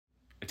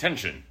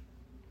Attention!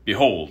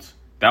 Behold,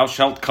 thou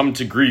shalt come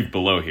to grieve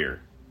below here.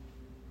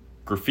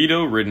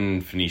 Graffito written in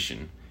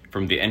Phoenician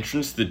from the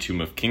entrance to the tomb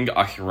of King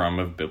Ahiram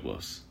of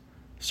Byblos,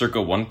 circa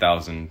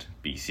 1000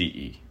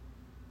 BCE.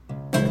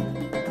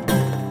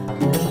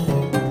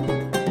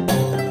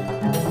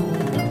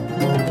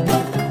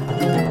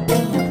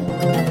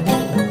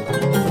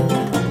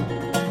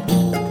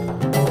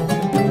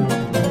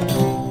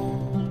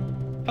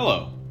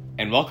 Hello,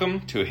 and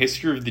welcome to A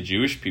History of the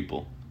Jewish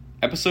People,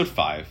 Episode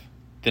 5,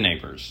 The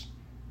Neighbors.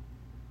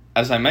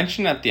 As I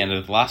mentioned at the end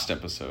of the last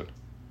episode,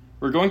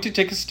 we're going to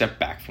take a step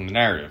back from the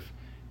narrative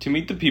to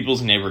meet the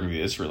peoples neighboring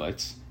the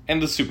Israelites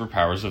and the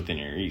superpowers of the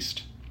Near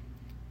East.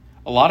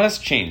 A lot has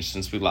changed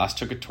since we last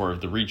took a tour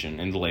of the region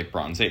in the Late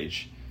Bronze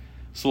Age,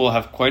 so we'll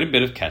have quite a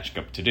bit of catching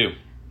up to do.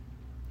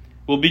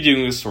 We'll be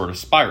doing this sort of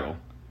spiral,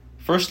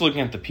 first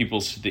looking at the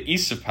peoples to the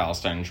east of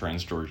Palestine and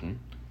Transjordan,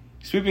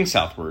 sweeping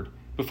southward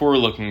before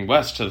looking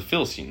west to the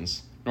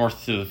Philistines,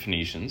 north to the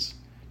Phoenicians,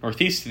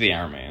 northeast to the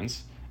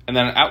Aramaeans, and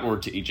then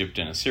outward to Egypt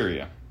and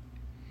Assyria.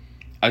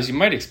 As you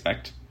might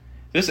expect,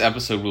 this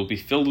episode will be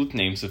filled with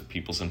names of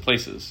peoples and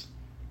places,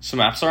 so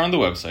maps are on the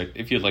website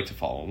if you'd like to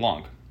follow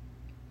along.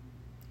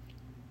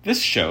 This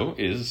show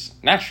is,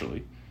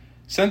 naturally,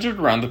 centered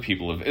around the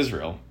people of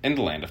Israel and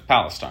the land of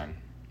Palestine.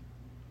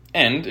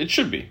 And it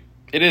should be.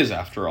 It is,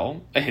 after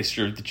all, a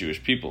history of the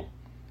Jewish people.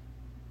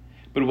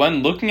 But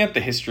when looking at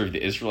the history of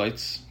the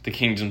Israelites, the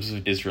kingdoms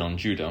of Israel and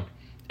Judah,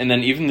 and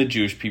then even the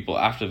Jewish people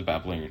after the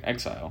Babylonian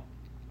exile,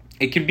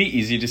 it can be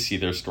easy to see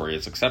their story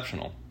as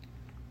exceptional.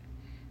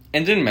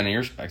 And in many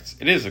respects,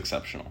 it is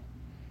exceptional.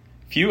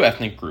 Few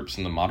ethnic groups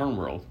in the modern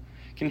world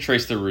can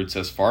trace their roots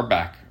as far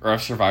back or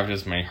have survived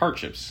as many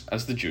hardships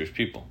as the Jewish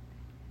people.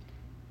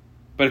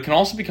 But it can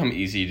also become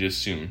easy to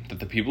assume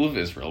that the people of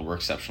Israel were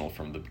exceptional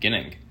from the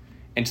beginning,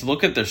 and to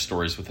look at their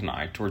stories with an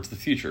eye towards the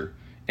future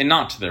and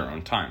not to their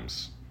own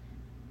times.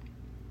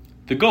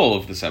 The goal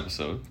of this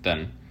episode,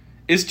 then,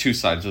 is two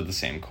sides of the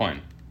same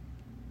coin.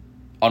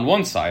 On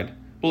one side,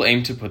 we'll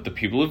aim to put the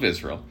people of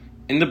Israel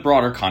in the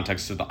broader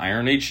context of the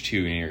Iron Age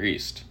 2 Near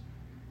East.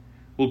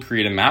 We'll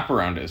create a map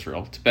around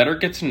Israel to better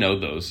get to know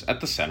those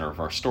at the center of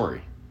our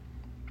story.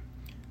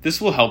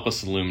 This will help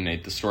us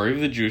illuminate the story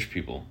of the Jewish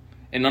people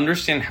and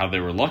understand how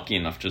they were lucky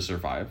enough to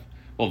survive,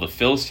 while the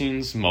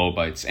Philistines,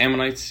 Moabites,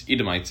 Ammonites,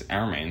 Edomites,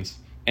 Aramaeans,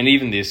 and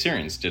even the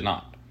Assyrians did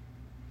not.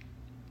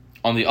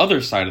 On the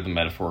other side of the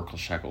metaphorical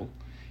shekel,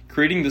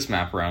 creating this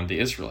map around the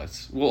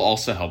Israelites will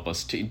also help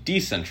us to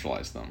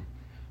decentralize them,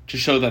 to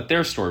show that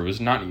their story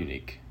was not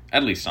unique,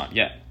 at least not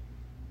yet.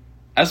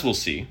 As we'll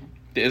see,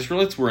 the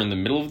Israelites were in the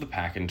middle of the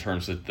pack in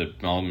terms of the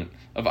development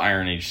of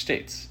Iron Age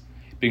states,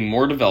 being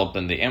more developed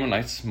than the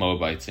Ammonites,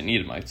 Moabites, and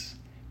Edomites,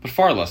 but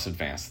far less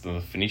advanced than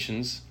the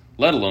Phoenicians,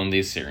 let alone the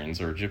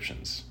Assyrians or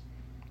Egyptians.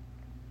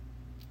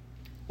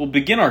 We'll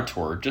begin our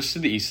tour just to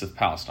the east of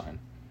Palestine,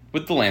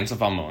 with the lands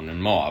of Ammon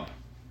and Moab.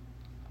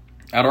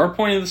 At our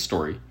point of the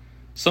story,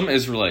 some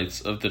Israelites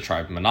of the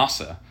tribe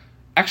Manasseh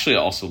actually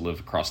also live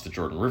across the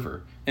Jordan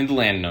River in the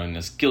land known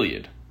as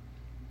Gilead.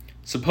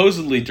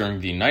 Supposedly during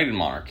the United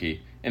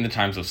Monarchy, in the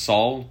times of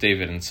Saul,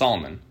 David, and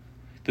Solomon,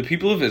 the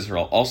people of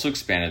Israel also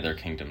expanded their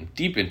kingdom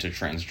deep into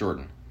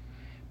Transjordan,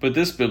 but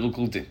this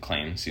biblical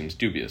claim seems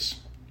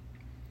dubious.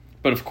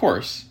 But of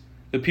course,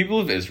 the people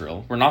of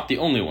Israel were not the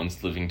only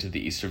ones living to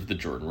the east of the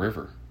Jordan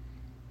River.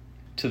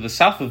 To the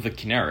south of the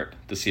Kinneret,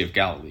 the Sea of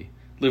Galilee,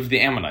 lived the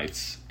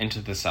Ammonites, and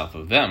to the south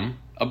of them,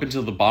 up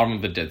until the bottom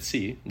of the Dead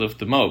Sea, lived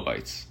the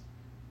Moabites.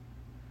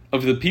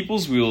 Of the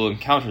peoples we will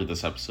encounter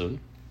this episode,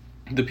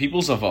 the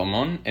peoples of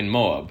Ammon and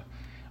Moab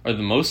are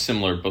the most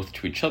similar both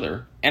to each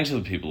other and to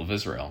the people of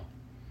Israel.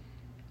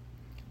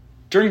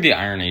 During the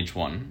Iron Age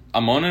 1,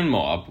 Ammon and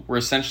Moab were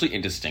essentially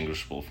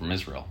indistinguishable from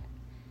Israel.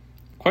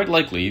 Quite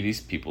likely, these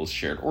peoples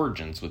shared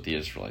origins with the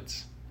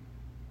Israelites.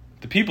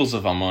 The peoples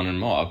of Ammon and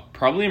Moab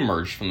probably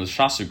emerged from the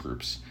Shasu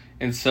groups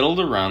and settled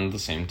around the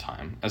same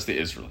time as the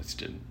Israelites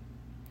did.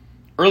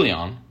 Early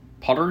on,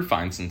 pottery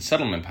finds and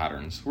settlement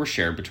patterns were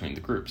shared between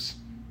the groups.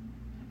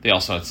 They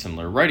also had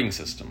similar writing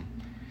system,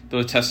 though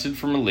attested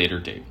from a later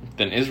date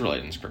than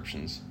Israelite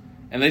inscriptions,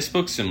 and they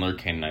spoke similar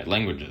Canaanite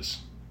languages.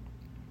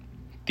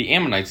 The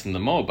Ammonites and the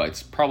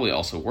Moabites probably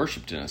also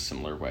worshipped in a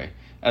similar way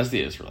as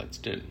the Israelites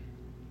did.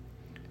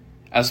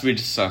 As we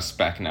discussed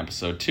back in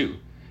episode 2,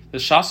 the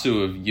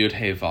Shasu of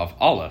Yud-He-Vav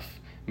Aleph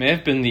may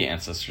have been the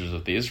ancestors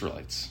of the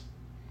Israelites.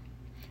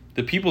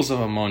 The peoples of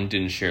Ammon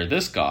didn't share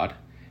this god,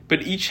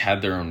 but each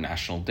had their own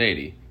national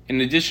deity, in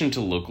addition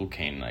to local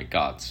Canaanite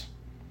gods.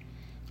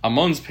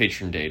 Ammon's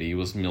patron deity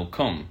was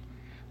Milcom,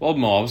 while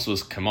Moab's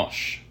was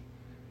Chemosh.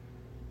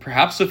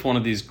 Perhaps if one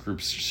of these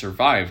groups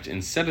survived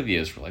instead of the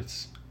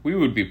Israelites, we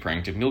would be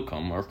praying to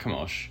Milcom or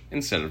Chemosh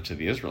instead of to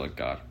the Israelite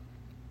god.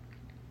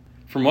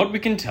 From what we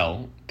can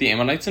tell, the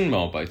Ammonites and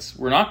Moabites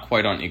were not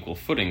quite on equal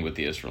footing with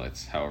the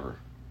Israelites, however.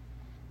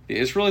 The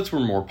Israelites were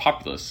more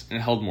populous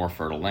and held more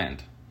fertile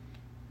land.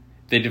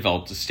 They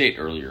developed a state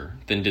earlier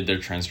than did their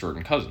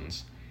Transjordan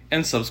cousins,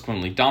 and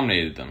subsequently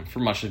dominated them for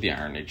much of the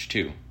Iron Age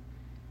 2.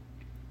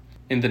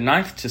 In the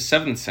 9th to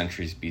 7th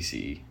centuries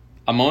BCE,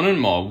 Ammon and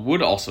Moab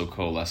would also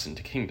coalesce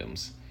into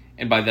kingdoms,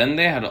 and by then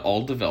they had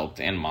all developed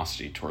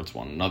animosity towards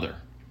one another.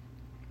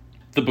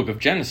 The book of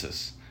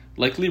Genesis,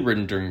 likely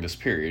written during this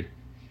period,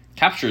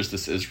 captures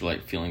this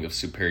Israelite feeling of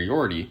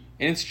superiority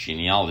in its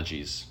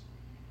genealogies.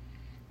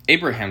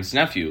 Abraham's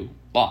nephew,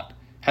 Lot,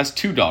 has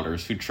 2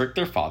 daughters who trick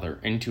their father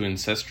into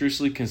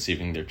incestuously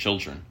conceiving their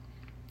children.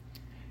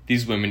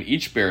 These women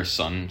each bear a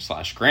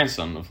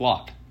son/grandson of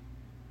Lot.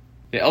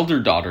 The elder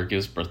daughter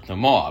gives birth to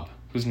Moab,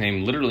 whose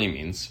name literally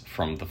means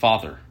 "from the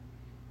father."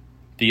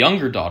 The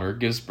younger daughter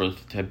gives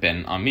birth to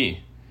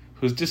Ben-Ami,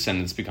 whose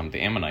descendants become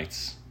the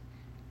Ammonites.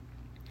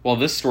 While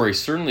this story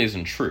certainly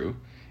isn't true,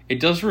 it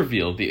does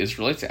reveal the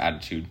Israelites'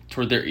 attitude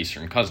toward their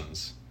eastern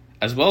cousins,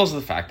 as well as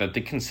the fact that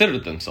they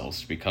considered themselves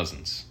to be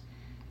cousins.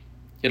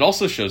 It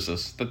also shows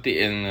us that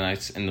the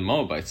Ammonites and the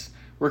Moabites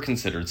were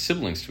considered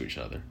siblings to each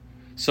other,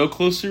 so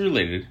closely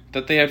related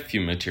that they had few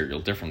material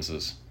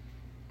differences.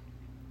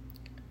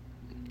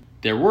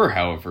 There were,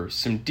 however,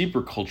 some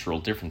deeper cultural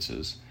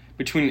differences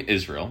between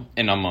Israel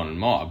and Ammon and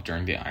Moab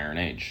during the Iron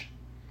Age.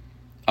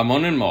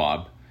 Ammon and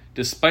Moab,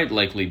 despite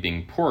likely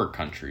being poorer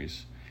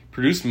countries,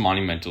 produced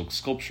monumental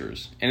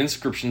sculptures and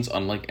inscriptions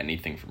unlike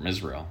anything from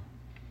Israel.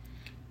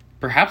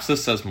 Perhaps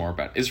this says more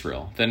about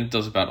Israel than it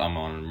does about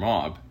Ammon and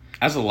Moab,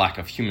 as a lack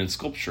of human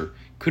sculpture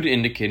could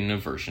indicate an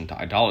aversion to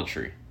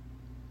idolatry.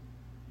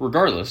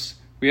 Regardless,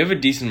 we have a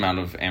decent amount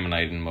of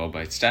Ammonite and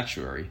Moabite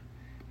statuary,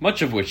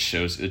 much of which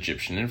shows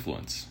Egyptian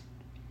influence.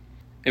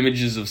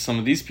 Images of some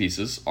of these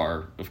pieces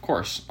are, of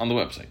course, on the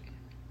website.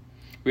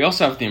 We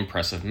also have the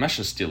impressive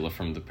Mesha stela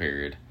from the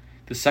period,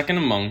 the second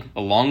among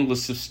a long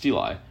list of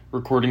stelae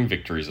recording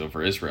victories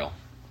over Israel.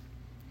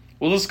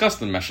 We'll discuss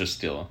the Mesha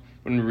stela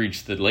when we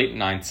reach the late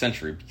 9th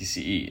century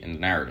BCE in the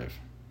narrative.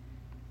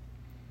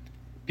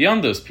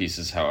 Beyond those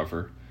pieces,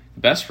 however,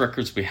 the best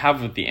records we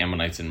have of the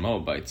Ammonites and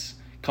Moabites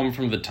come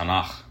from the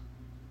Tanakh.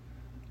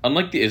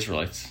 Unlike the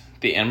Israelites,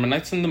 the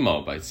Ammonites and the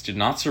Moabites did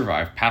not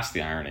survive past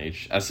the Iron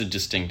Age as a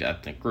distinct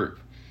ethnic group,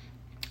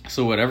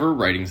 so whatever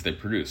writings they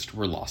produced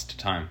were lost to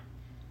time.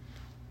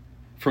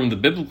 From the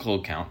biblical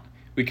account,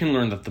 we can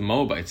learn that the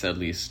Moabites, at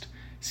least,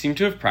 seem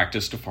to have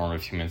practiced a form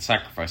of human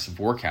sacrifice of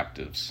war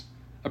captives,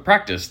 a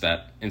practice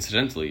that,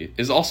 incidentally,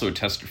 is also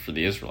attested for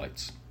the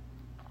Israelites.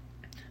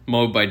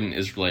 Moabite and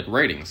Israelite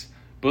writings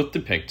both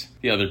depict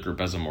the other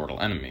group as a mortal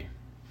enemy.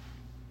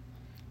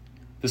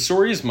 The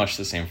story is much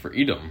the same for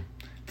Edom,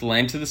 the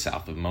land to the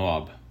south of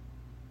Moab.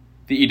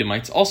 The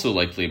Edomites also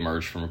likely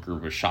emerged from a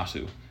group of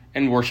Shatu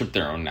and worshipped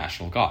their own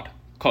national god,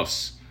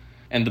 Kos,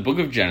 and the book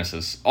of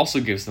Genesis also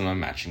gives them a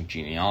matching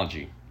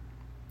genealogy.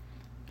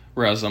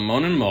 Whereas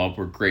Ammon and Moab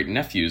were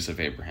great-nephews of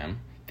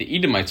Abraham, the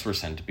Edomites were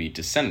said to be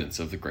descendants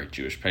of the great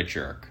Jewish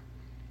patriarch.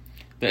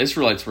 The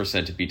Israelites were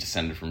said to be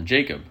descended from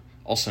Jacob,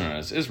 also known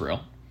as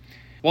Israel,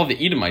 while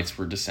the Edomites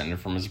were descended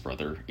from his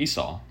brother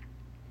Esau.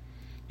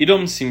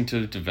 Edom seemed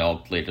to have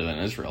developed later than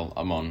Israel,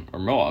 Ammon, or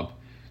Moab,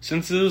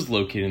 since it was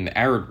located in the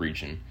arid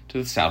region to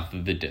the south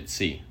of the Dead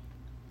Sea.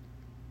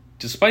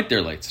 Despite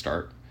their late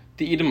start,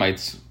 the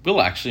Edomites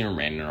will actually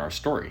remain in our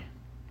story.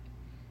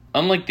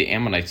 Unlike the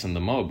Ammonites and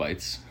the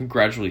Moabites, who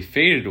gradually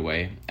faded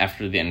away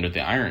after the end of the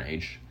Iron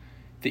Age,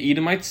 the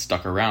Edomites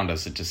stuck around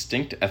as a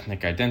distinct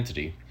ethnic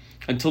identity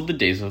until the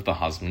days of the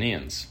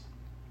Hasmoneans.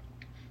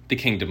 The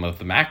kingdom of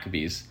the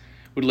Maccabees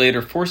would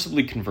later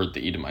forcibly convert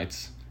the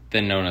Edomites,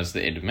 then known as the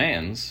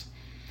Idumeans,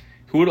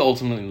 who would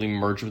ultimately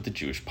merge with the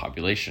Jewish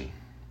population.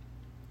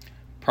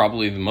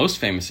 Probably the most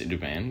famous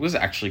Idumean was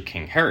actually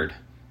King Herod,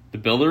 the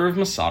builder of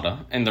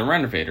Masada and the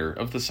renovator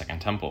of the Second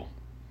Temple.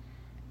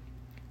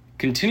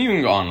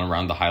 Continuing on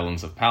around the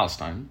highlands of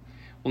Palestine,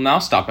 we'll now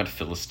stop at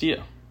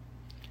Philistia.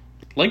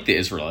 Like the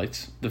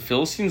Israelites, the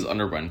Philistines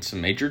underwent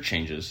some major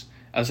changes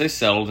as they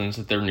settled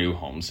into their new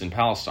homes in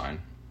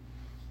Palestine.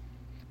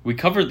 We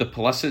covered the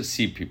Pelasite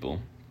Sea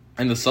people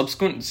and the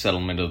subsequent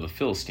settlement of the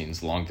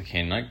Philistines along the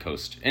Canaanite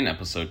coast in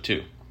Episode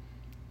 2.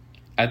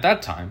 At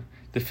that time,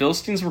 the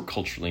Philistines were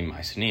culturally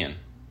Mycenaean.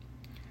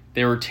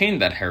 They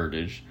retained that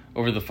heritage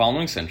over the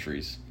following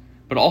centuries,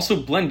 but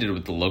also blended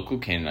with the local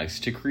Canaanites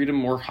to create a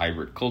more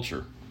hybrid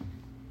culture.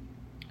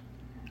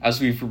 As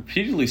we've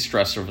repeatedly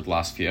stressed over the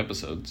last few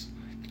episodes,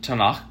 the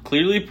Tanakh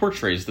clearly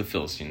portrays the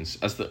Philistines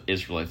as the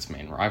Israelites'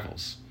 main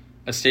rivals,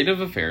 a state of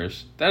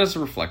affairs that is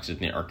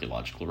reflected in the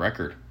archaeological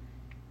record.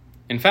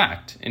 In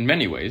fact, in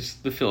many ways,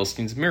 the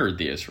Philistines mirrored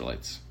the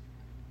Israelites.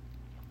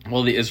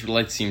 While the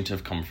Israelites seem to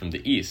have come from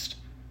the east,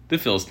 the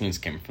Philistines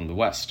came from the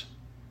west.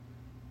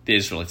 The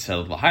Israelites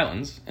settled the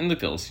highlands, and the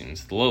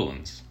Philistines the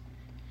lowlands.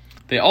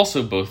 They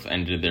also both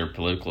ended their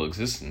political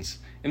existence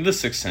in the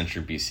 6th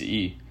century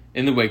BCE,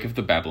 in the wake of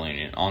the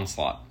Babylonian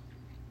onslaught.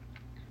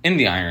 In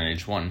the Iron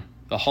Age 1,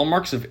 the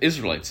hallmarks of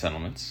Israelite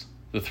settlements,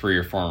 the 3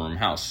 or 4 room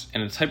house,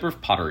 and a type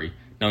of pottery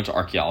known to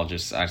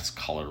archaeologists as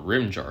collar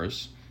rim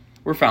jars,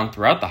 were found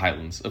throughout the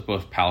highlands of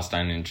both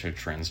Palestine and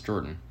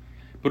Transjordan,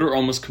 but are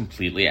almost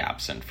completely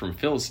absent from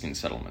Philistine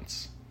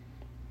settlements.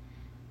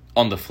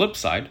 On the flip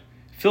side,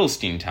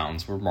 Philistine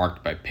towns were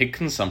marked by pig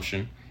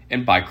consumption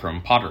and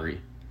bichrome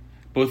pottery,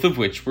 both of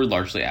which were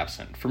largely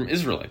absent from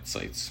Israelite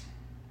sites.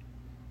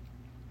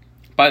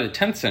 By the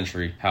 10th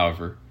century,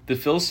 however, the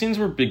Philistines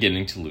were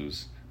beginning to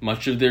lose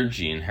much of their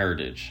Aegean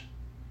heritage.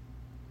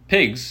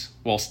 Pigs,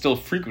 while still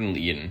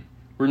frequently eaten,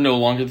 were no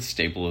longer the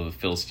staple of the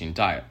Philistine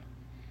diet.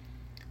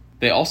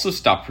 They also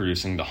stopped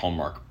producing the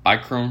hallmark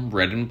bichrome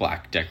red and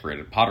black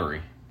decorated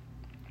pottery.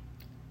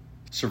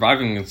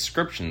 Surviving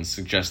inscriptions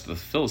suggest that the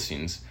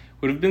Philistines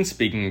would have been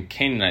speaking a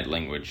Canaanite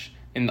language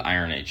in the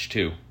Iron Age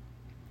too.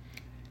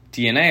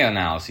 DNA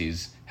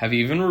analyses have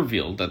even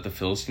revealed that the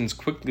Philistines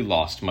quickly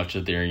lost much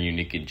of their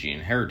unique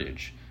Aegean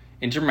heritage,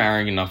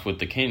 intermarrying enough with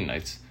the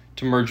Canaanites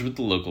to merge with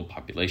the local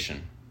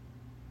population.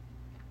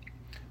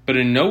 But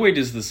in no way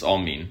does this all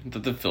mean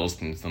that the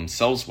Philistines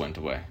themselves went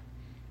away.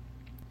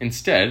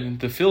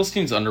 Instead, the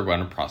Philistines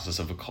underwent a process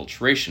of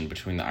acculturation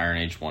between the Iron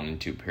Age 1 and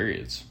 2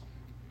 periods.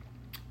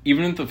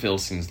 Even if the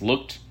Philistines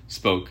looked,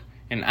 spoke,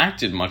 and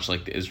acted much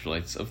like the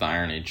Israelites of the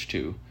Iron Age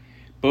 2,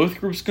 both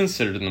groups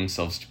considered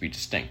themselves to be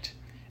distinct,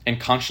 and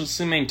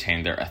consciously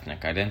maintained their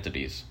ethnic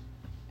identities.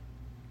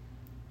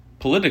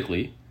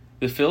 Politically,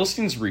 the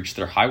Philistines reached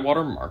their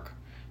high-water mark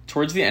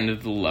towards the end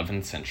of the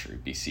 11th century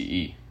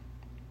BCE.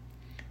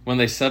 When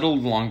they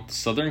settled along the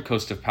southern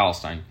coast of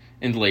Palestine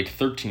in the late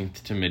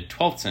 13th to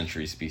mid-12th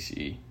centuries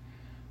BCE,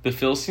 the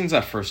Philistines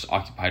at first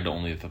occupied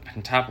only the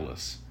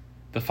Pentapolis,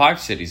 the 5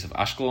 cities of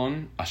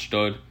Ashkelon,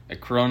 Ashdod,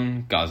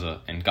 Ekron,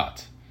 Gaza, and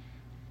Gat.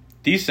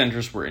 These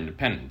centers were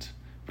independent,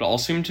 but all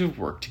seemed to have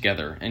worked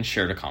together and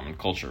shared a common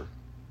culture.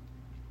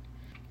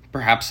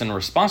 Perhaps in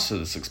response to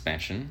this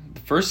expansion, the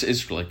first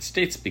Israelite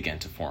states began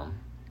to form,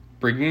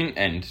 bringing an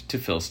end to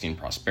Philistine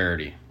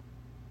prosperity.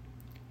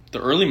 The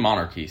early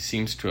monarchy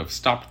seems to have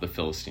stopped the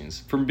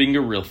Philistines from being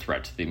a real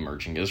threat to the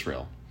emerging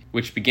Israel,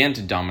 which began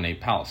to dominate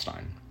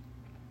Palestine.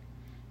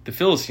 The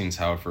Philistines,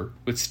 however,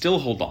 would still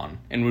hold on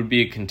and would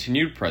be a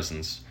continued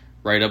presence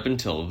right up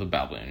until the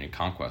Babylonian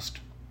conquest.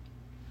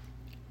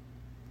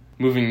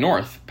 Moving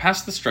north,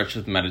 past the stretch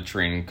of the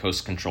Mediterranean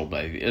coast controlled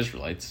by the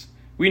Israelites,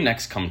 we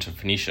next come to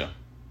Phoenicia.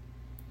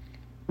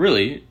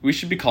 Really, we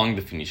should be calling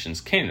the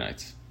Phoenicians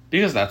Canaanites,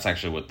 because that's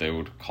actually what they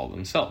would call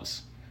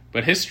themselves.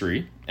 But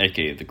history,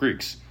 aka the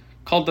Greeks,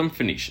 called them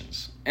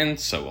Phoenicians, and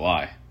so will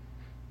I.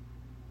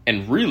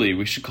 And really,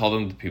 we should call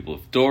them the people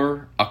of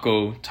Dor,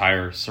 Akko,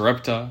 Tyre,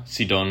 Sarepta,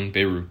 Sidon,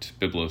 Beirut,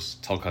 Byblos,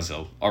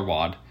 Tel-Kazel,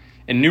 Arwad,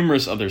 and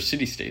numerous other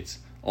city-states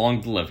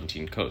along the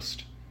Levantine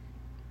coast.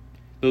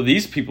 Though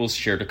these peoples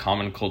shared a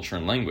common culture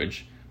and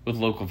language, with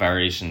local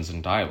variations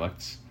and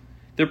dialects,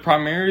 their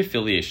primary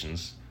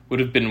affiliations would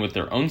have been with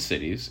their own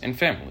cities and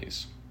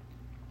families.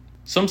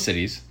 Some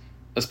cities,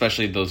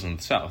 especially those in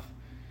the south,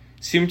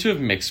 seem to have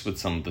mixed with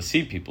some of the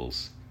sea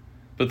peoples,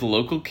 but the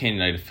local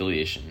Canaanite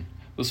affiliation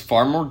was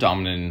far more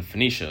dominant in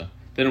Phoenicia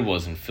than it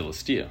was in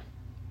Philistia.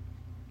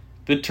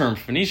 The term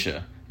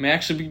Phoenicia may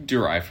actually be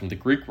derived from the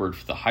Greek word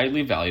for the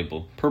highly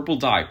valuable purple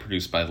dye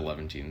produced by the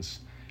Levantines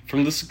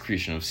from the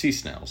secretion of sea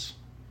snails.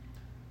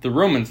 The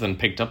Romans then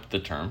picked up the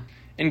term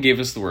and gave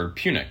us the word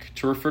Punic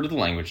to refer to the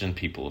language and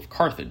people of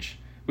Carthage,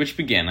 which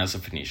began as a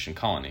Phoenician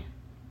colony.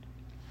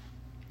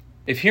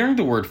 If hearing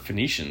the word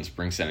Phoenicians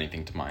brings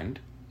anything to mind,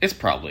 it's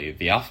probably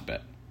the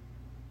alphabet.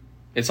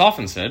 It's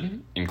often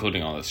said,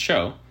 including on this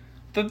show,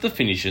 that the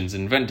Phoenicians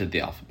invented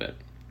the alphabet,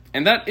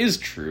 and that is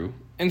true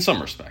in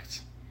some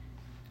respects.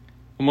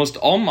 Almost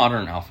all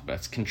modern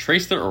alphabets can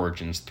trace their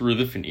origins through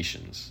the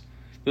Phoenicians,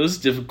 though it's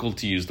difficult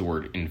to use the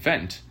word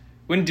invent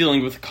when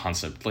dealing with a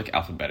concept like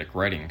alphabetic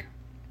writing.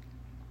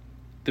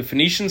 The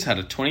Phoenicians had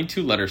a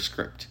 22-letter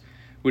script,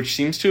 which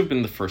seems to have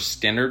been the first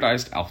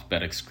standardized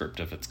alphabetic script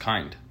of its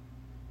kind.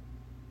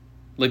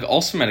 Like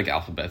all Semitic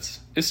alphabets,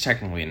 it's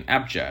technically an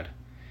abjad,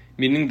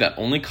 meaning that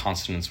only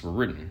consonants were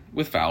written,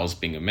 with vowels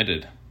being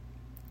omitted.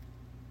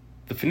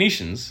 The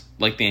Phoenicians,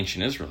 like the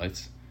ancient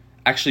Israelites,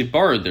 actually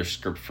borrowed their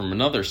script from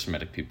another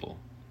Semitic people,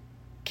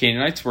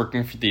 Canaanites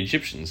working for the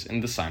Egyptians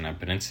in the Sinai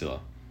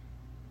Peninsula.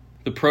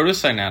 The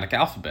Proto-Sinaitic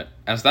alphabet,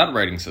 as that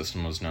writing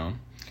system was known,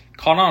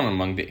 caught on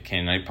among the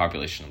Canaanite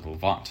population of the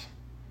Levant.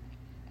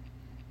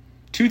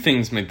 Two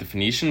things made the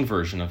Phoenician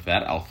version of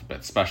that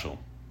alphabet special.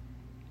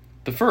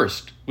 The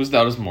first was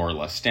that it was more or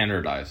less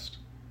standardized.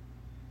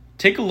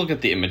 Take a look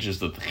at the images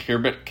that the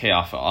Khirbet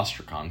Keafa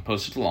Ostrakhan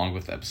posted along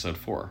with episode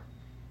 4.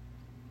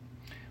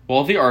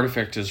 While the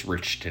artifact is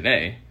rich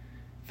today,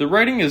 the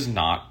writing is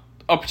not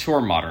up to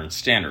our modern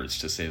standards,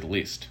 to say the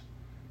least.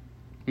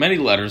 Many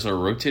letters are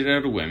rotated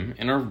at a whim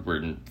and are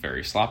written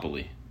very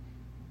sloppily.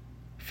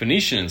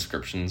 Phoenician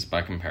inscriptions,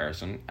 by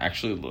comparison,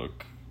 actually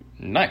look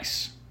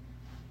nice.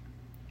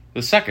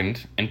 The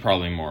second, and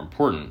probably more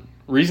important,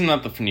 reason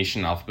that the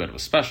Phoenician alphabet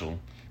was special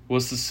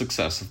was the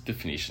success of the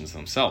Phoenicians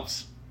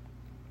themselves.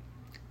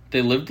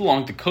 They lived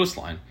along the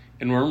coastline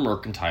and were a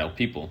mercantile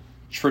people,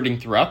 trading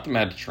throughout the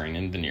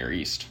Mediterranean and the Near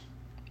East.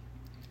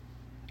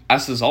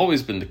 As has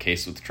always been the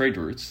case with trade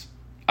routes,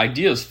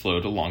 ideas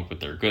flowed along with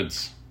their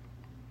goods.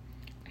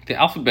 The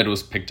alphabet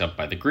was picked up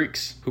by the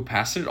Greeks, who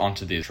passed it on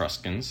to the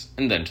Etruscans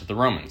and then to the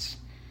Romans.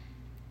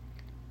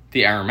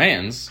 The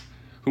Aramaeans,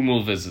 whom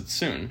we'll visit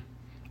soon,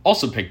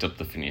 also picked up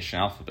the Phoenician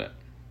alphabet.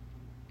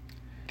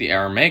 The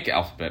Aramaic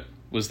alphabet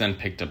was then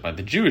picked up by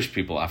the Jewish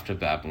people after the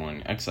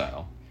Babylonian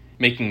exile,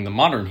 making the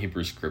modern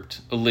Hebrew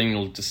script a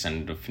lineal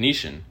descendant of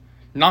Phoenician,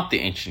 not the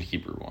ancient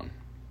Hebrew one.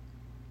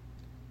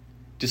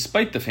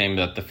 Despite the fame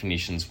that the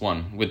Phoenicians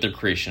won with their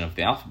creation of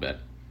the alphabet,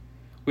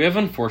 we have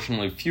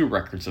unfortunately few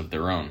records of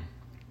their own.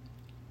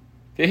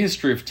 The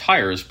history of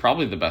Tyre is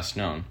probably the best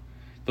known,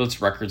 though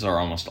its records are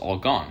almost all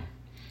gone,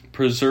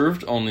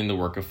 preserved only in the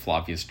work of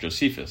Flavius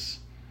Josephus,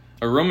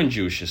 a Roman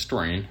Jewish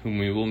historian whom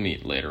we will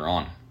meet later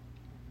on.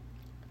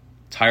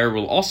 Tyre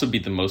will also be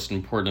the most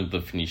important of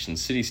the Phoenician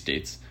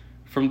city-states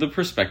from the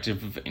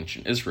perspective of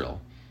ancient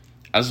Israel,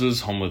 as it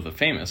was home of the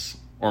famous,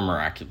 or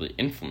miraculously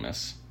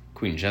infamous,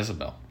 Queen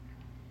Jezebel.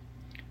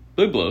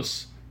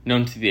 Byblos,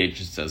 known to the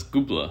ancients as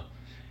Gubla,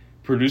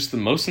 produced the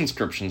most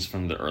inscriptions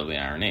from the early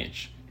Iron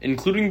Age,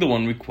 including the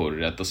one we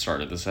quoted at the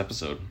start of this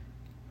episode.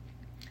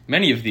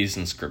 Many of these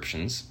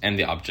inscriptions, and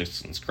the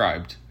objects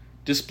inscribed,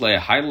 display a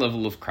high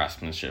level of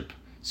craftsmanship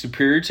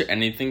superior to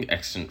anything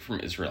extant from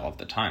Israel at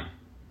the time.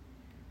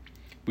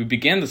 We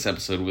began this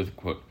episode with a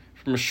quote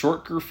from a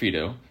short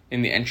graffito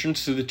in the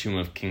entrance to the tomb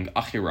of King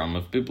Ahiram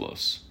of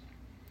Byblos.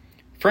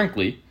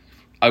 Frankly,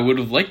 I would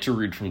have liked to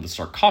read from the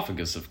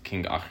sarcophagus of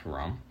King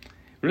Ahiram,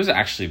 but it was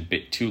actually a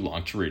bit too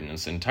long to read in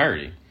its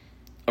entirety,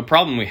 a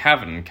problem we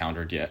haven't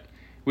encountered yet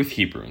with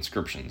Hebrew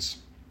inscriptions.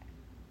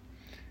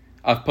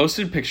 I've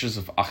posted pictures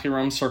of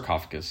Ahiram's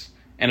sarcophagus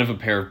and of a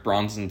pair of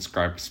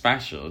bronze-inscribed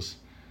spatulas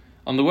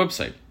on the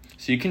website,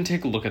 so you can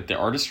take a look at the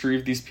artistry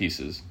of these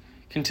pieces,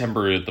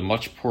 contemporary with the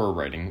much poorer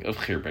writing of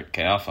Khirbet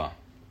Qeiyafa.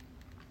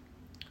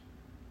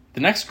 The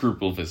next group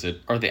we'll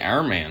visit are the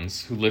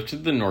Aramaeans who lived to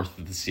the north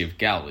of the Sea of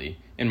Galilee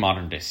in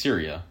modern-day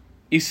Syria,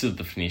 east of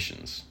the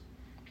Phoenicians.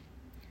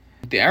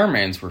 The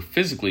Aramaeans were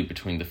physically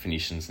between the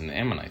Phoenicians and the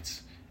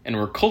Ammonites, and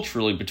were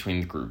culturally between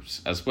the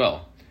groups as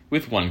well,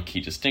 with one key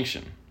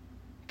distinction.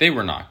 They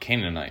were not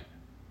Canaanite.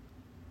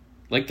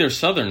 Like their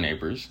southern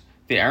neighbors,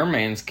 the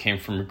Aramaeans came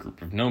from a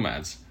group of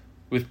nomads,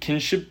 with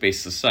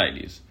kinship-based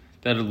societies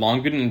that had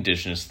long been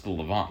indigenous to the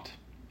Levant.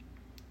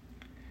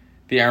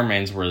 The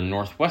Aramaeans were a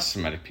northwest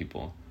Semitic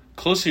people,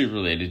 closely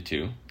related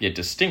to, yet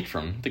distinct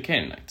from, the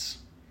Canaanites.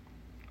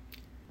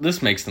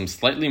 This makes them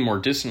slightly more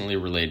distantly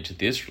related to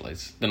the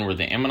Israelites than were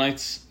the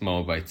Ammonites,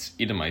 Moabites,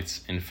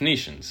 Edomites, and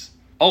Phoenicians,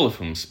 all of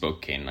whom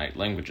spoke Canaanite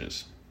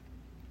languages.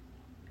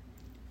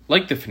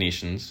 Like the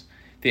Phoenicians,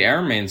 the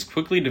Aramaeans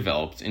quickly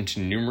developed into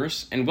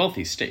numerous and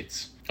wealthy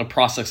states, a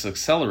process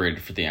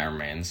accelerated for the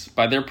Aramaeans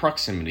by their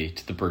proximity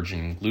to the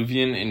burgeoning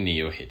Luvian and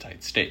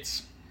Neo-Hittite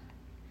states.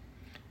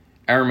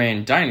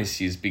 Aramaean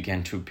dynasties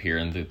began to appear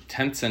in the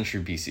 10th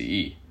century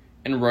BCE,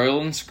 and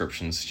royal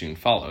inscriptions soon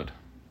followed.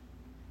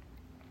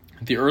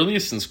 The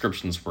earliest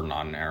inscriptions were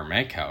not in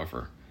Aramaic,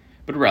 however,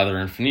 but rather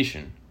in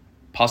Phoenician,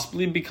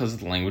 possibly because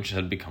the language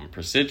had become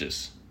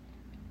prestigious.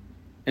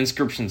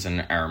 Inscriptions in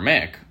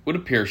Aramaic would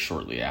appear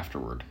shortly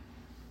afterward.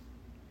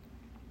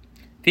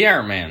 The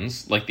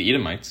Aramaeans, like the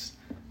Edomites,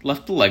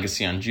 left a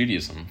legacy on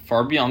Judaism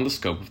far beyond the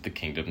scope of the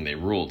kingdom they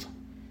ruled.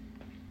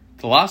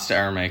 The last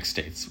Aramaic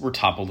states were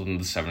toppled in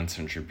the 7th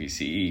century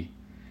BCE,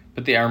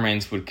 but the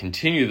Aramaeans would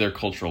continue their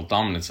cultural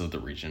dominance of the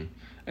region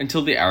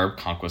until the Arab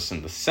conquest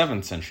in the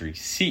 7th century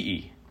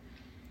CE.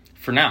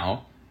 For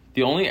now,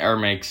 the only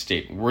Aramaic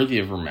state worthy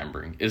of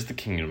remembering is the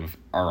kingdom of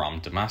Aram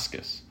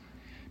Damascus,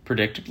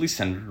 predictably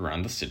centered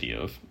around the city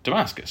of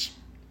Damascus.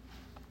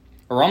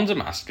 Aram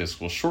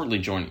Damascus will shortly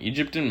join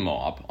Egypt and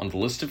Moab on the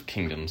list of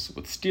kingdoms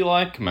with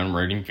stelae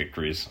commemorating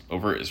victories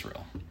over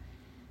Israel.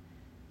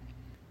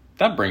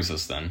 That brings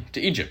us then to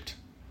Egypt,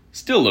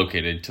 still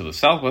located to the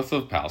southwest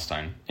of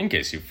Palestine, in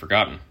case you've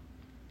forgotten.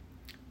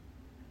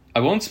 I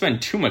won't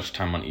spend too much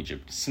time on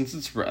Egypt, since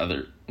it's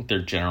rather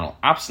their general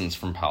absence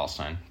from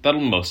Palestine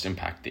that'll most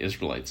impact the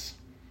Israelites.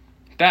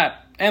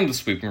 That, and the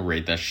sweeping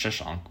raid that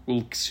Sheshonq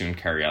will soon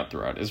carry out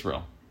throughout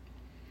Israel.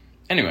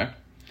 Anyway,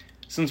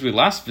 since we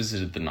last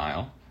visited the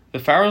Nile, the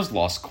pharaohs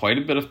lost quite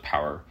a bit of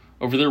power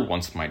over their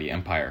once mighty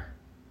empire.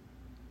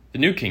 The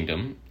new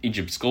kingdom,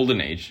 Egypt's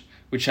Golden Age,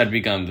 which had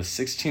begun in the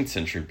 16th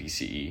century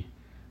BCE,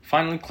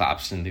 finally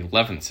collapsed in the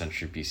 11th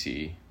century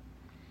BCE.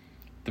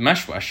 The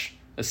Meshwesh,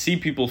 a sea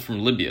people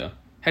from Libya,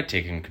 had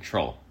taken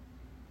control.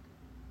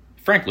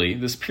 Frankly,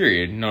 this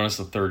period, known as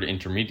the Third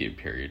Intermediate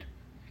Period,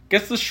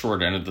 gets the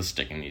short end of the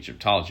stick in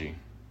Egyptology.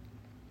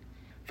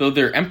 Though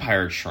their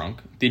empire had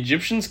shrunk, the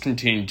Egyptians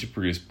continued to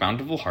produce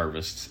bountiful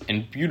harvests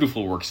and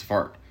beautiful works of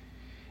art,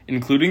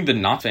 including the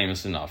not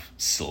famous enough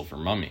silver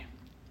mummy.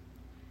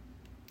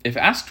 If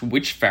asked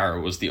which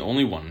pharaoh was the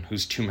only one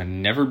whose tomb had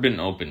never been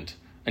opened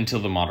until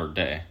the modern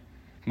day,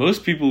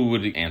 most people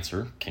would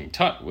answer King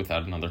Tut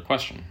without another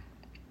question.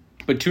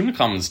 But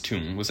Tutankhamun's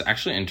tomb was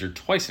actually entered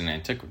twice in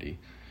antiquity,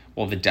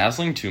 while the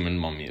dazzling tomb and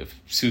mummy of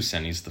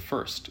Susenes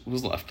I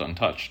was left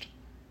untouched.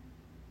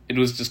 It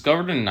was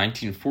discovered in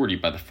 1940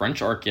 by the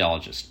French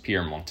archaeologist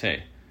Pierre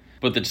Montet,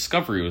 but the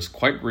discovery was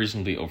quite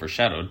reasonably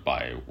overshadowed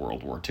by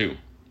World War II.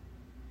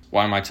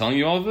 Why am I telling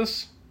you all of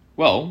this?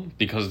 Well,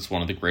 because it's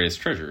one of the greatest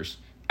treasures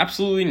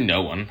absolutely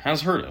no one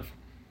has heard of.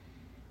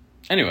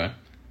 Anyway,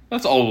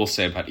 that's all we'll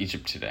say about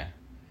Egypt today.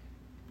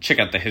 Check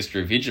out the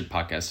History of Egypt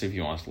podcast if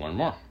you want to learn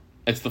more.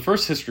 It's the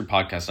first history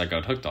podcast I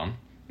got hooked on,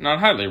 and I'd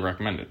highly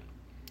recommend it.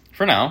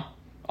 For now,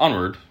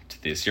 onward to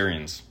the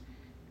Assyrians.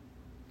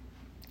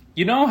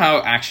 You know how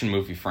action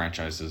movie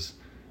franchises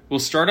will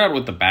start out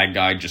with the bad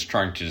guy just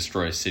trying to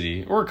destroy a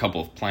city or a couple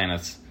of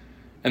planets,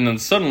 and then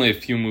suddenly a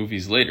few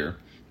movies later,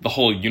 the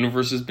whole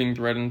universe is being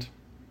threatened?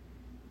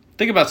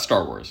 Think about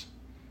Star Wars.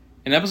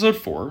 In Episode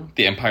 4,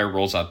 the Empire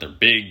rolls out their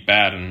big,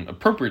 bad, and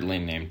appropriately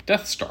named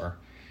Death Star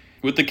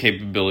with the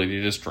capability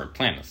to destroy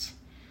planets.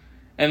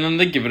 And then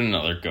they give it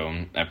another go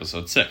in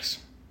Episode 6.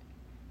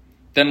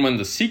 Then when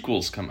the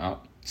sequels come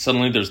out,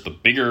 suddenly there's the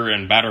bigger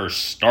and badder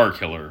Star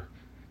Killer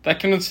that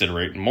can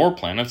incinerate more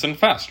planets and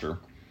faster.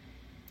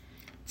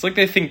 It's like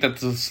they think that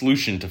the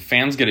solution to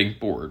fans getting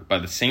bored by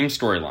the same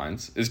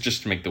storylines is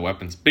just to make the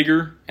weapons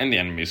bigger and the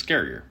enemies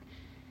scarier.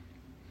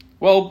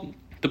 Well,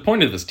 the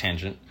point of this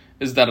tangent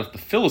is that if the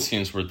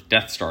Philistines were the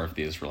Death Star of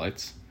the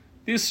Israelites,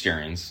 the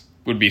Assyrians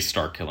would be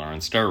Starkiller on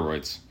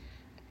steroids.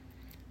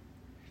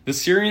 The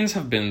Assyrians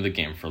have been in the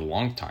game for a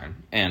long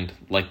time, and,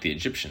 like the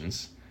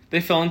Egyptians, they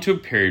fell into a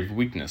period of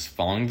weakness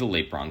following the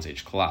Late Bronze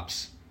Age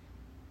collapse.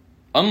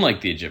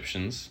 Unlike the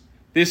Egyptians,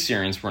 the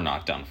Assyrians were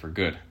not down for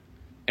good,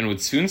 and would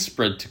soon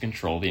spread to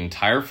control the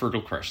entire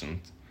Fertile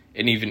Crescent,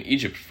 and even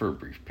Egypt for a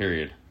brief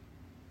period.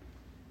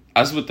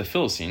 As with the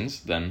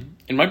Philistines, then,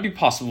 it might be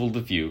possible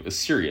to view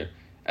Assyria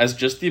as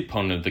just the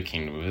opponent of the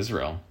Kingdom of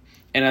Israel,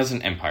 and as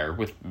an empire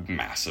with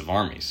massive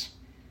armies.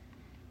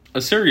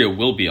 Assyria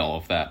will be all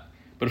of that,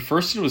 but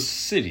first it was a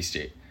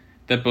city-state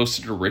that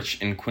boasted a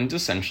rich and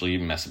quintessentially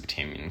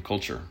Mesopotamian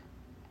culture.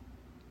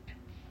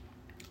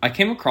 I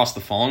came across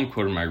the following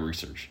quote in my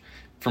research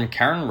from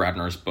Karen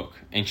Radner's book,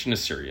 Ancient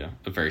Assyria,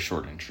 a very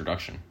short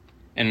introduction,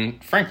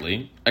 and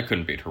frankly, I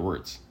couldn't beat her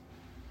words.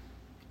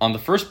 On the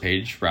first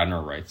page,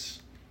 Radner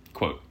writes,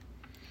 quote,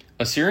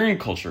 Assyrian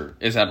culture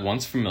is at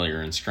once familiar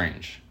and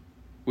strange.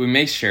 We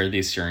may share the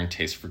Assyrian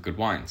taste for good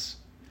wines,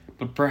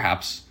 but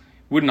perhaps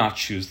would not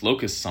choose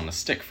locusts on a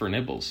stick for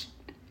nibbles.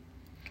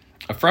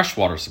 A fresh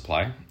water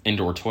supply,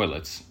 indoor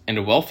toilets, and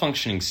a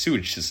well-functioning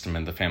sewage system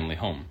in the family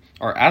home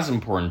are as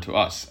important to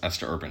us as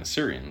to urban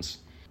Assyrians,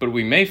 but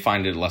we may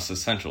find it less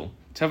essential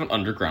to have an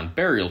underground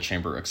burial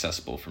chamber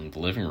accessible from the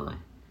living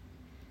room.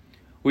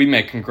 We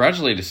may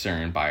congratulate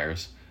Assyrian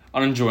buyers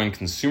on enjoying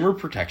consumer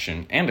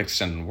protection and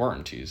extended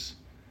warranties,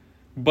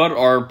 but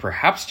are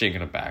perhaps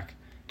taken aback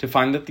to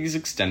find that these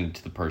extended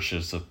to the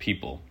purchase of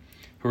people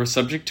who are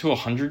subject to a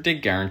 100-day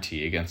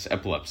guarantee against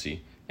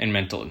epilepsy and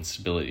mental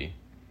instability.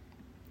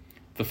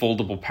 The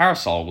foldable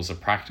parasol was a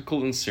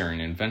practical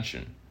Assyrian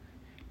invention,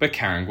 but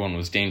carrying one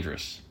was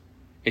dangerous.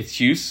 Its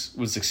use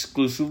was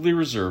exclusively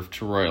reserved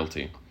to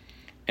royalty,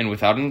 and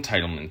without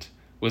entitlement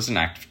was an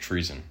act of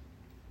treason.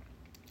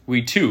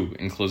 We too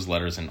enclose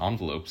letters in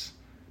envelopes,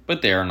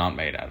 but they are not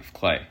made out of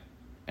clay.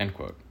 End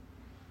quote.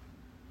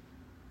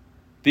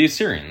 The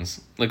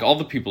Assyrians, like all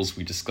the peoples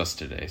we discussed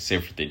today,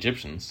 save for the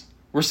Egyptians,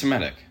 were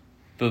Semitic,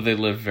 though they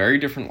lived very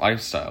different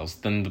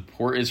lifestyles than the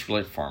poor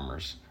Israelite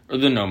farmers or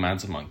the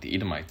nomads among the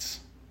Edomites.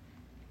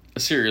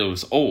 Assyria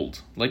was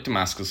old, like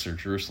Damascus or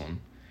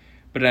Jerusalem,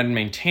 but had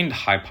maintained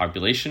high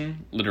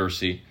population,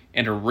 literacy,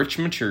 and a rich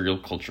material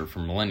culture for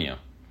millennia.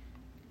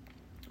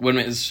 When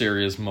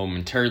Assyria is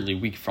momentarily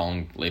weak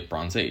following the Late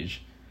Bronze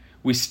Age,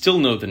 we still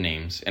know the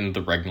names and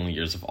the regnal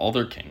years of all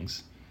their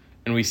kings,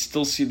 and we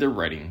still see their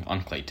writing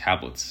on clay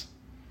tablets.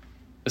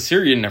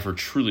 Assyria never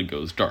truly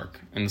goes dark,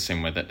 in the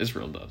same way that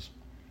Israel does.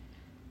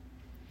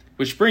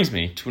 Which brings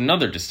me to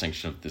another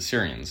distinction of the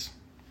Assyrians.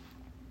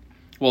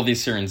 While the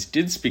Assyrians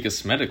did speak a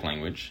Semitic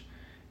language,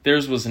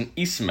 theirs was an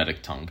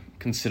East-Semitic tongue,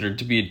 considered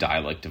to be a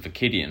dialect of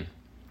Akkadian.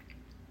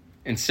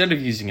 Instead of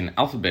using an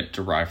alphabet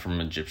derived from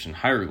Egyptian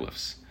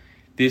hieroglyphs,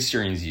 the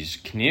Assyrians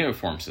used a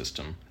cuneiform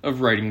system of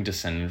writing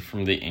descended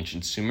from the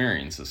ancient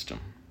Sumerian system.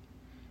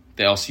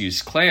 They also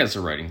used clay as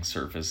a writing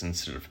surface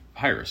instead of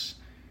papyrus,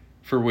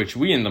 for which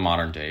we in the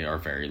modern day are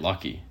very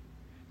lucky.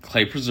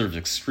 Clay preserves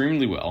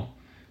extremely well,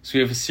 so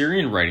we have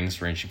Assyrian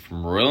writings ranging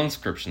from royal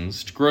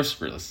inscriptions to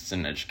grocery lists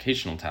and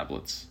educational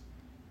tablets.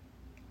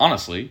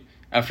 Honestly,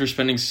 after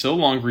spending so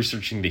long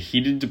researching the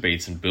heated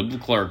debates in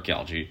biblical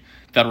archaeology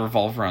that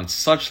revolve around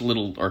such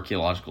little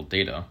archaeological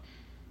data,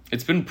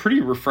 it's been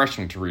pretty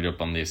refreshing to read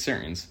up on the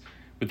Assyrians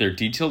with their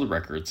detailed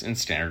records and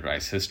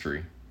standardized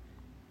history.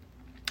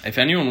 If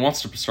anyone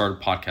wants to start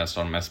a podcast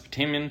on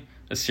Mesopotamian,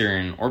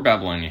 Assyrian, or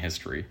Babylonian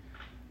history,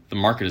 the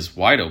market is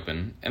wide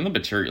open and the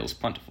material is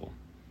plentiful.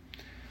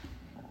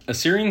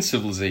 Assyrian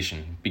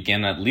civilization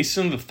began at least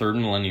in the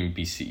 3rd millennium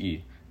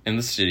BCE in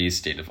the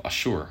city-state of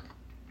Ashur,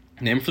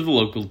 named for the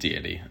local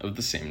deity of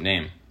the same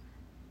name.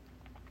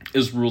 It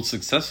was ruled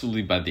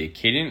successively by the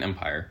Akkadian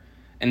Empire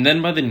and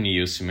then by the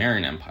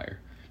Neo-Sumerian Empire,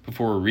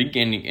 before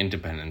regaining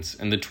independence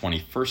in the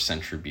 21st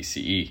century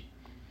BCE.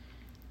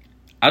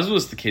 As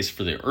was the case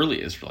for the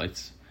early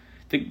Israelites,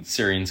 the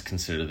Assyrians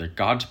considered their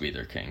god to be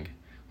their king,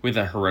 with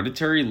a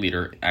hereditary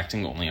leader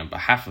acting only on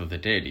behalf of the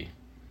deity.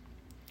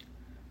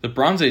 The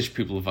Bronze Age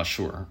people of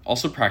Ashur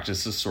also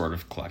practiced a sort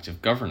of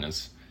collective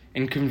governance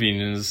and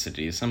convened in a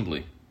city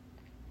assembly.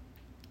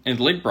 In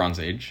the Late Bronze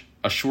Age,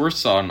 Ashur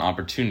saw an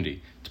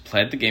opportunity to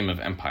play at the game of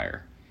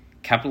empire,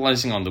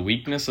 capitalizing on the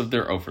weakness of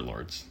their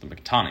overlords, the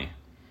Miqtani.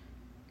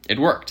 It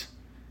worked,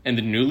 and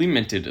the newly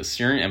minted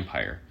Assyrian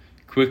Empire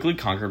quickly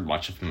conquered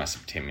much of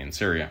Mesopotamian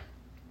Syria.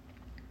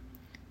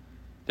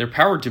 Their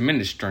power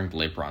diminished during the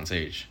Late Bronze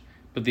Age,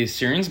 but the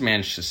Assyrians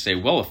managed to stay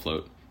well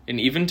afloat and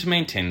even to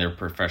maintain their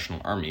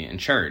professional army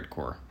and chariot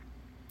corps.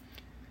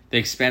 They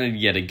expanded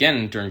yet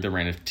again during the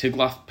reign of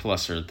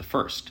Tiglath-Pileser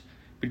I,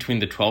 between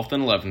the 12th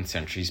and 11th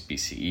centuries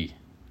BCE.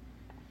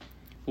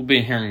 We'll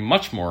be hearing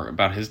much more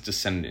about his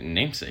descendant and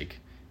namesake,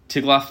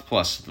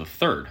 Tiglath-Pileser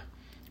III,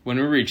 when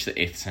we reach the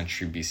 8th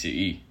century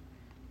BCE.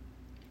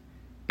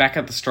 Back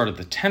at the start of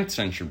the 10th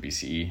century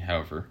BCE,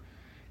 however,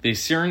 the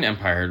Assyrian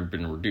Empire had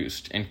been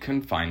reduced and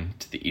confined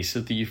to the east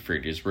of the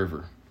Euphrates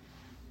River.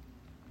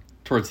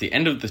 Towards the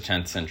end of the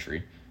 10th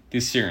century, the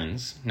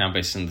Assyrians, now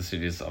based in the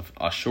cities of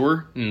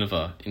Ashur,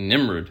 Nineveh, and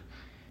Nimrud,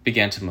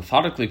 began to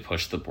methodically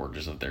push the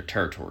borders of their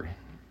territory.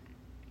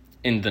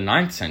 In the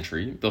 9th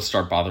century, they'll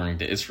start bothering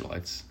the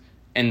Israelites,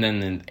 and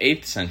then in the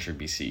 8th century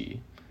BCE,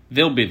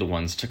 they'll be the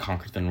ones to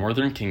conquer the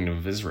northern kingdom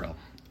of Israel,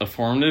 a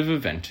formative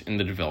event in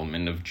the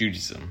development of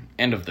Judaism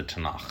and of the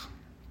Tanakh.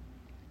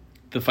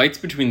 The fights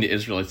between the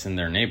Israelites and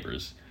their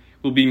neighbors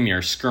will be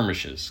mere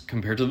skirmishes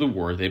compared to the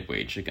war they'd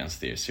wage against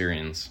the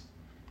Assyrians.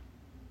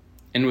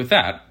 And with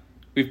that,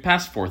 we've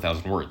passed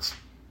 4,000 words,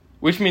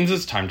 which means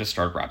it's time to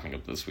start wrapping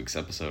up this week's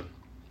episode.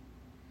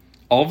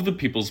 All of the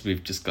peoples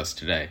we've discussed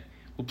today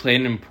will play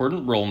an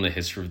important role in the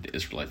history of the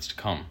Israelites to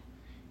come,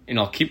 and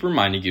I'll keep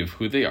reminding you of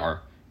who they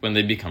are when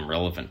they become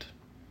relevant.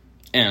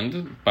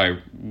 And by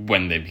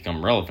when they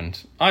become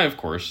relevant, I, of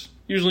course,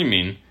 usually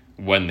mean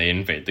when they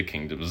invade the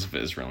kingdoms of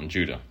Israel and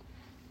Judah.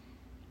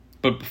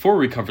 But before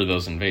we cover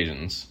those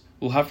invasions,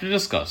 we'll have to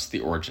discuss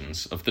the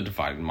origins of the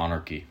divided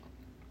monarchy.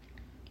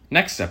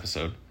 Next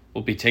episode,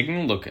 we'll be taking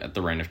a look at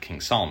the reign of King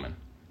Solomon,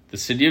 the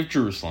city of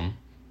Jerusalem,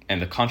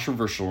 and the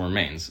controversial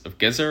remains of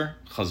Gezer,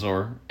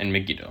 Chazor, and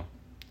Megiddo.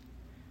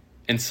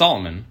 In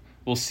Solomon,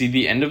 we'll see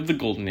the end of the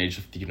golden age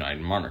of the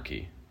United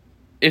Monarchy,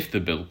 if the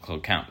biblical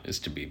account is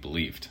to be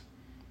believed.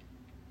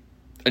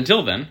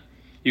 Until then,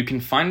 you can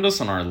find us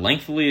on our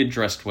lengthily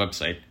addressed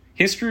website,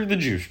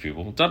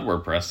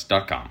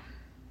 historyofthejewishpeople.wordpress.com.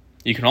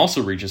 You can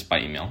also reach us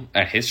by email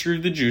at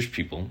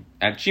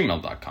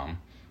historyofthejewishpeople@gmail.com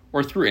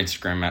or through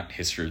Instagram at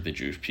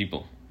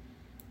historyofthejewishpeople.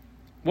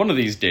 One of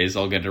these days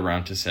I'll get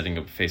around to setting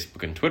up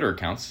Facebook and Twitter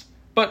accounts,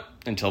 but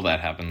until that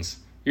happens,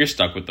 you're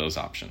stuck with those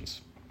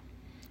options.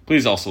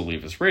 Please also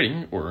leave us a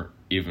rating, or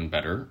even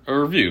better, a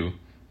review,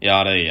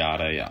 yada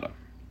yada yada.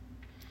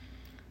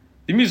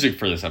 The music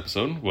for this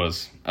episode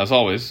was, as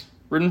always,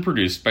 written and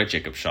produced by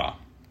Jacob Shaw.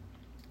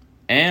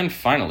 And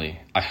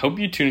finally, I hope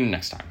you tune in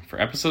next time for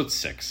episode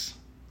 6,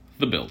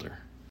 The Builder.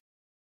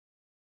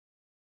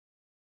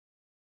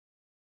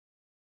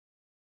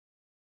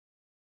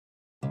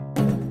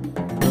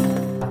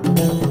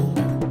 Thank you.